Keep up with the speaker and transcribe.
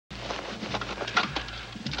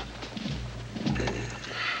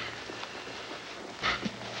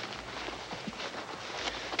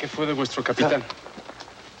fue de vuestro capitán?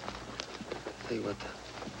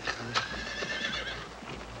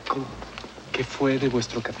 ¿Cómo? ¿Qué fue de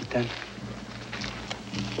vuestro capitán?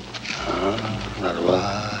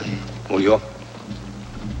 Narváez. Murió.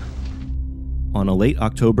 On a late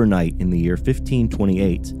October night in the year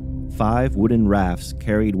 1528, 5 wooden rafts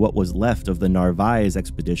carried what was left of the Narváez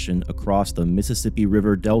expedition across the Mississippi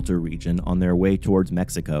River Delta region on their way towards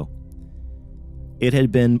Mexico. It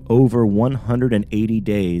had been over 180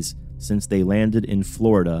 days since they landed in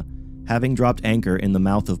Florida, having dropped anchor in the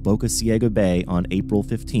mouth of Boca Ciega Bay on April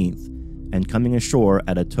 15th and coming ashore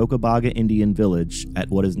at a Tocobaga Indian village at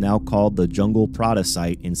what is now called the Jungle Prada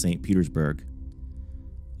Site in St. Petersburg.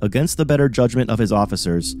 Against the better judgment of his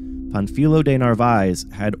officers, Pánfilo de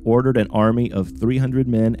Narváez had ordered an army of 300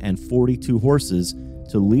 men and 42 horses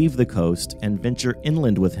to leave the coast and venture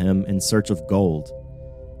inland with him in search of gold.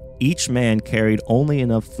 Each man carried only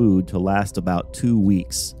enough food to last about 2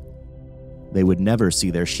 weeks. They would never see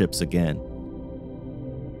their ships again.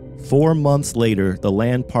 4 months later, the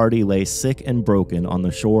land party lay sick and broken on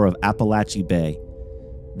the shore of Apalachee Bay.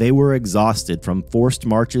 They were exhausted from forced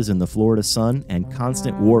marches in the Florida sun and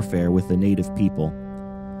constant warfare with the native people.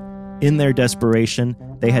 In their desperation,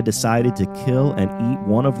 they had decided to kill and eat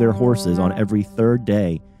one of their horses on every 3rd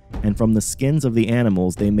day, and from the skins of the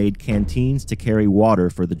animals they made canteens to carry water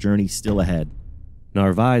for the journey still ahead.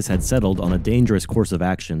 Narváez had settled on a dangerous course of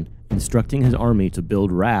action, instructing his army to build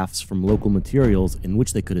rafts from local materials in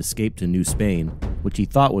which they could escape to New Spain, which he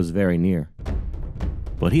thought was very near.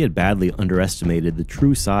 But he had badly underestimated the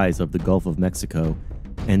true size of the Gulf of Mexico,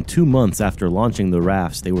 and 2 months after launching the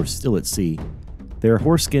rafts they were still at sea. Their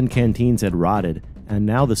horse-skin canteens had rotted, and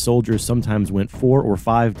now the soldiers sometimes went 4 or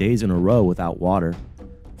 5 days in a row without water.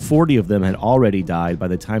 40 of them had already died by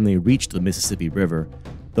the time they reached the Mississippi River.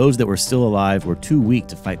 Those that were still alive were too weak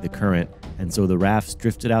to fight the current, and so the rafts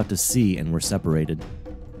drifted out to sea and were separated.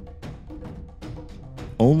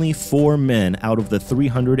 Only 4 men out of the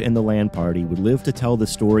 300 in the land party would live to tell the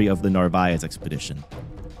story of the Narváez expedition.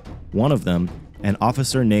 One of them, an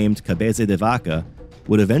officer named Cabeza de Vaca,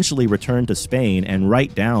 would eventually return to Spain and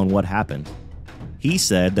write down what happened. He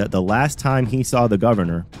said that the last time he saw the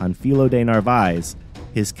governor, Pánfilo de Narváez,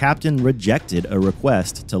 his captain rejected a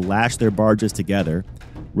request to lash their barges together,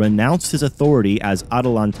 renounced his authority as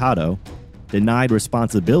adelantado, denied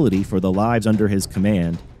responsibility for the lives under his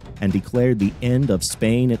command, and declared the end of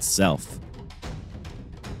Spain itself.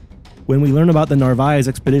 When we learn about the Narváez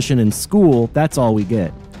expedition in school, that's all we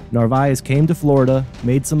get. Narváez came to Florida,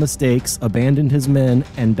 made some mistakes, abandoned his men,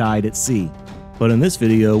 and died at sea. But in this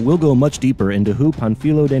video, we'll go much deeper into who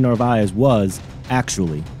Pánfilo de Narváez was,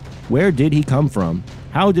 actually. Where did he come from?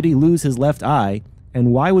 How did he lose his left eye?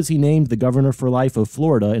 And why was he named the governor for life of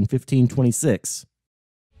Florida in 1526?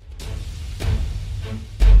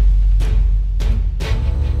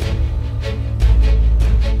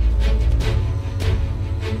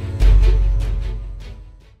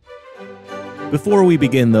 Before we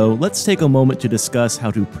begin, though, let's take a moment to discuss how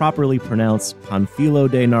to properly pronounce Pánfilo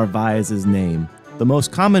de Narváez's name. The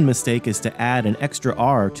most common mistake is to add an extra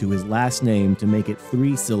R to his last name to make it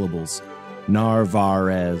 3 syllables.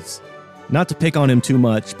 Narváez. Not to pick on him too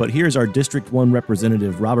much, but here's our District 1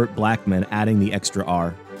 representative, Robert Blackman, adding the extra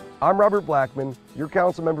R. I'm Robert Blackman, your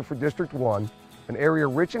council member for District 1, an area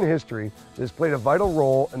rich in history that has played a vital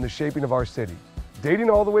role in the shaping of our city, dating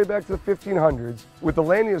all the way back to the 1500s with the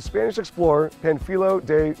landing of Spanish explorer Pánfilo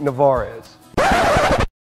de Narváez.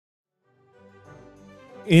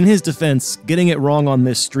 In his defense, getting it wrong on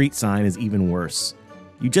this street sign is even worse.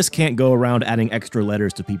 You just can't go around adding extra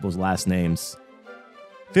letters to people's last names.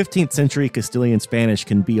 15th century Castilian Spanish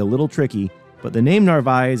can be a little tricky, but the name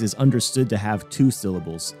Narváez is understood to have 2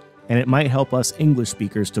 syllables, and it might help us English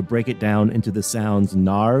speakers to break it down into the sounds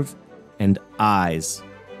narv and eyes.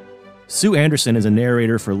 Sue Anderson is a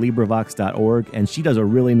narrator for LibriVox.org, and she does a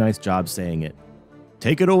really nice job saying it.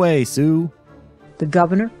 Take it away, Sue. The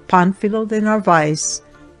governor, Pánfilo de Narváez.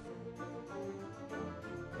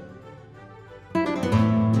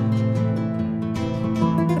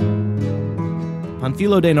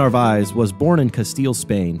 Pánfilo de Narváez was born in Castile,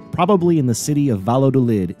 Spain, probably in the city of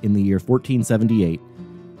Valladolid in the year 1478.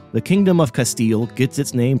 The Kingdom of Castile gets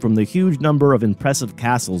its name from the huge number of impressive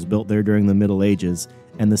castles built there during the Middle Ages,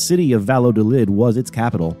 and the city of Valladolid was its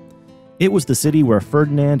capital. It was the city where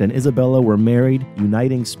Ferdinand and Isabella were married,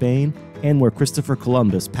 uniting Spain, and where Christopher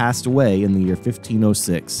Columbus passed away in the year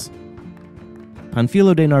 1506.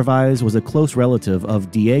 Pánfilo de Narváez was a close relative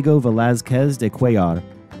of Diego Velázquez de Cuellar,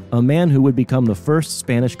 a man who would become the first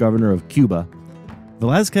Spanish governor of Cuba.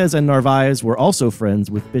 Velázquez and Narváez were also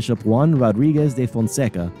friends with Bishop Juan Rodríguez de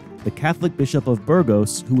Fonseca, the Catholic Bishop of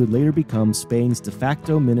Burgos, who would later become Spain's de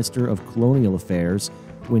facto Minister of Colonial Affairs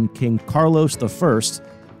when King Carlos I,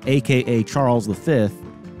 aka Charles V,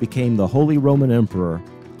 became the Holy Roman Emperor.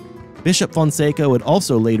 Bishop Fonseca would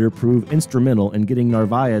also later prove instrumental in getting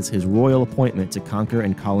Narváez his royal appointment to conquer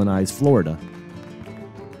and colonize Florida.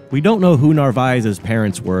 We don't know who Narváez's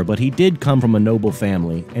parents were, but he did come from a noble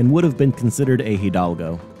family and would have been considered a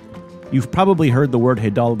hidalgo. You've probably heard the word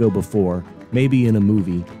hidalgo before, maybe in a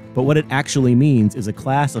movie, but what it actually means is a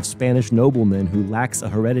class of Spanish noblemen who lacks a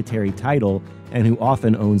hereditary title and who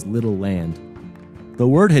often owns little land. The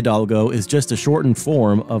word hidalgo is just a shortened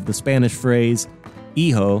form of the Spanish phrase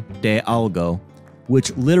hijo de algo,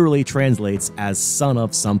 which literally translates as son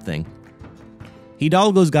of something.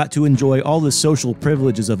 Hidalgos got to enjoy all the social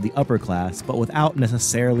privileges of the upper class, but without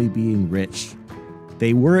necessarily being rich.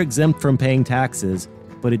 They were exempt from paying taxes,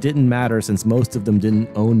 but it didn't matter since most of them didn't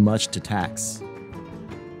own much to tax.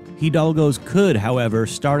 Hidalgos could, however,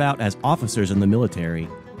 start out as officers in the military.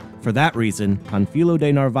 For that reason, Pánfilo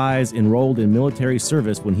de Narváez enrolled in military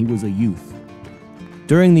service when he was a youth.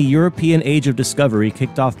 During the European Age of Discovery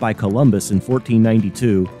kicked off by Columbus in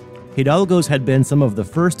 1492, Hidalgos had been some of the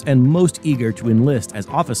first and most eager to enlist as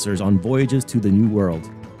officers on voyages to the New World.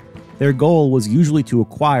 Their goal was usually to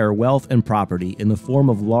acquire wealth and property in the form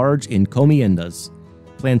of large encomiendas,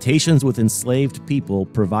 plantations with enslaved people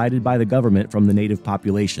provided by the government from the native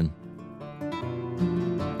population.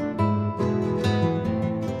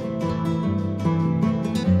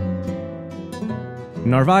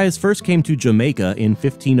 Narváez first came to Jamaica in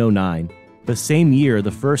 1509. The same year,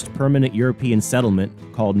 the first permanent European settlement,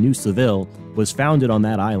 called New Seville, was founded on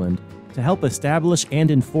that island to help establish and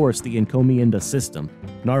enforce the encomienda system.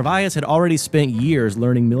 Narváez had already spent years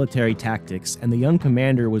learning military tactics, and the young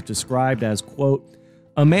commander was described as, quote,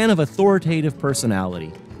 a man of authoritative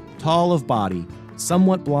personality, tall of body,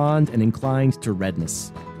 somewhat blonde and inclined to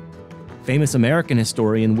redness. Famous American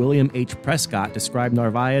historian William H. Prescott described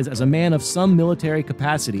Narváez as a man of some military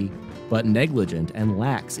capacity, but negligent and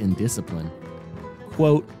lax in discipline.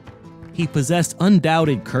 Quote, he possessed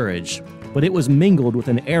undoubted courage, but it was mingled with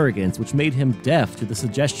an arrogance which made him deaf to the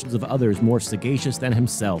suggestions of others more sagacious than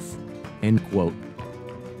himself. End quote.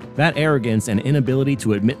 That arrogance and inability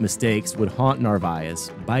to admit mistakes would haunt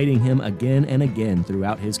Narváez, biting him again and again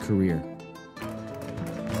throughout his career.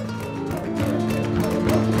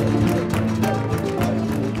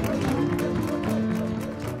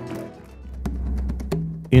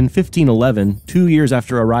 In 1511, 2 years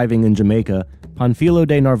after arriving in Jamaica, Pánfilo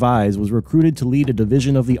de Narváez was recruited to lead a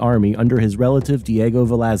division of the army under his relative Diego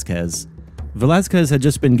Velázquez. Velázquez had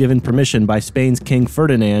just been given permission by Spain's King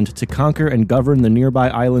Ferdinand to conquer and govern the nearby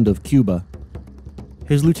island of Cuba.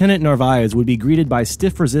 His lieutenant Narváez would be greeted by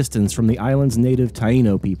stiff resistance from the island's native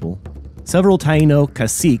Taino people. Several Taino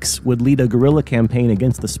caciques would lead a guerrilla campaign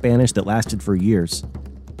against the Spanish that lasted for years.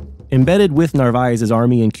 Embedded with Narváez's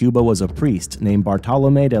army in Cuba was a priest named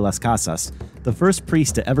Bartolomé de las Casas, the first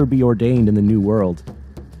priest to ever be ordained in the New World.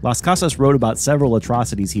 Las Casas wrote about several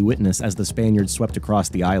atrocities he witnessed as the Spaniards swept across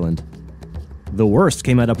the island. The worst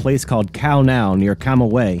came at a place called Caonao near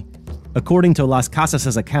Camagüey. According to Las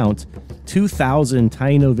Casas' account, 2,000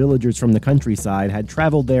 Taino villagers from the countryside had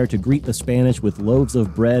traveled there to greet the Spanish with loaves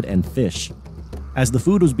of bread and fish. As the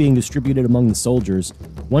food was being distributed among the soldiers,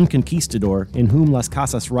 one conquistador, in whom Las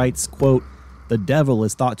Casas writes, quote, the devil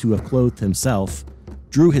is thought to have clothed himself,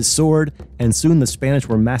 drew his sword, and soon the Spanish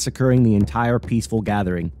were massacring the entire peaceful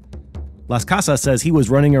gathering. Las Casas says he was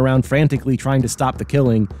running around frantically trying to stop the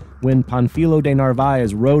killing when Pánfilo de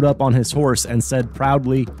Narváez rode up on his horse and said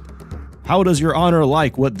proudly, how does your honor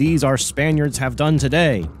like what these our Spaniards have done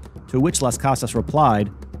today? To which Las Casas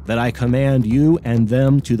replied, that I command you and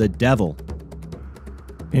them to the devil.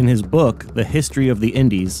 In his book, The History of the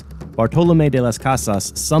Indies, Bartolomé de las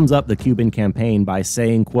Casas sums up the Cuban campaign by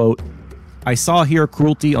saying, quote, I saw here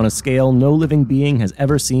cruelty on a scale no living being has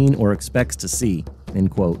ever seen or expects to see,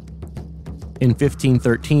 end quote. In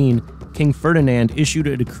 1513, King Ferdinand issued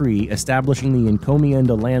a decree establishing the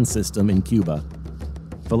encomienda land system in Cuba.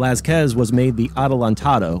 Velázquez was made the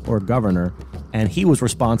adelantado, or governor, and he was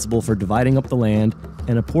responsible for dividing up the land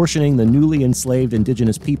and apportioning the newly enslaved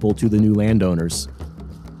indigenous people to the new landowners.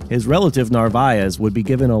 His relative Narváez would be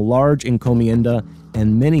given a large encomienda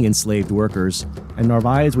and many enslaved workers, and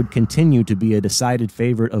Narváez would continue to be a decided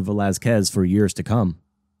favorite of Velázquez for years to come.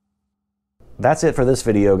 That's it for this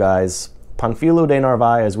video, guys. Pánfilo de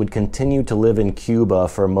Narváez would continue to live in Cuba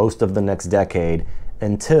for most of the next decade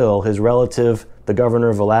until his relative, the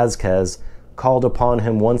governor Velázquez, called upon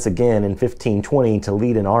him once again in 1520 to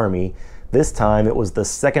lead an army. This time it was the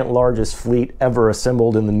second largest fleet ever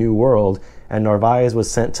assembled in the New World, and Narvaez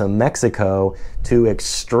was sent to Mexico to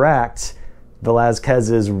extract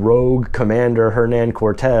Velázquez's rogue commander Hernan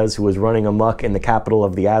Cortez, who was running amok in the capital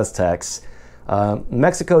of the Aztecs.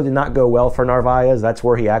 Mexico did not go well for Narvaez. That's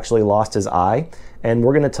where he actually lost his eye. And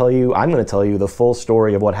I'm going to tell you the full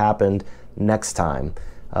story of what happened next time.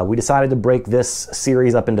 We decided to break this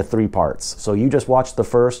series up into 3 parts. So you just watched the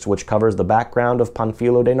first, which covers the background of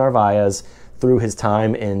Pánfilo de Narváez through his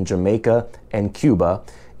time in Jamaica and Cuba.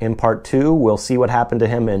 In part 2, we'll see what happened to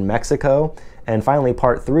him in Mexico. And finally,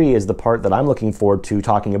 part 3 is the part that I'm looking forward to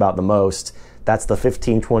talking about the most. That's the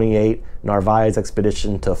 1528 Narvaez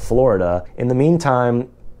expedition to Florida. In the meantime,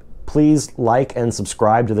 please like and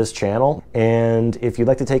subscribe to this channel. And if you'd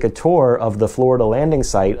like to take a tour of the Florida landing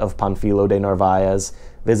site of Pánfilo de Narváez,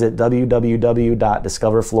 visit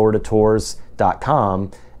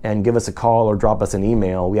www.discoverfloridatours.com and give us a call or drop us an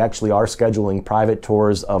email. We actually are scheduling private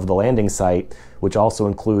tours of the landing site, which also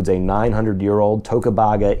includes a 900-year-old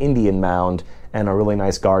Tocobaga Indian mound and a really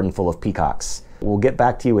nice garden full of peacocks. We'll get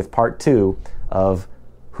back to you with part 2 of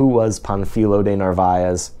who was Pánfilo de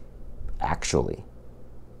Narváez actually.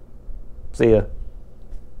 See ya.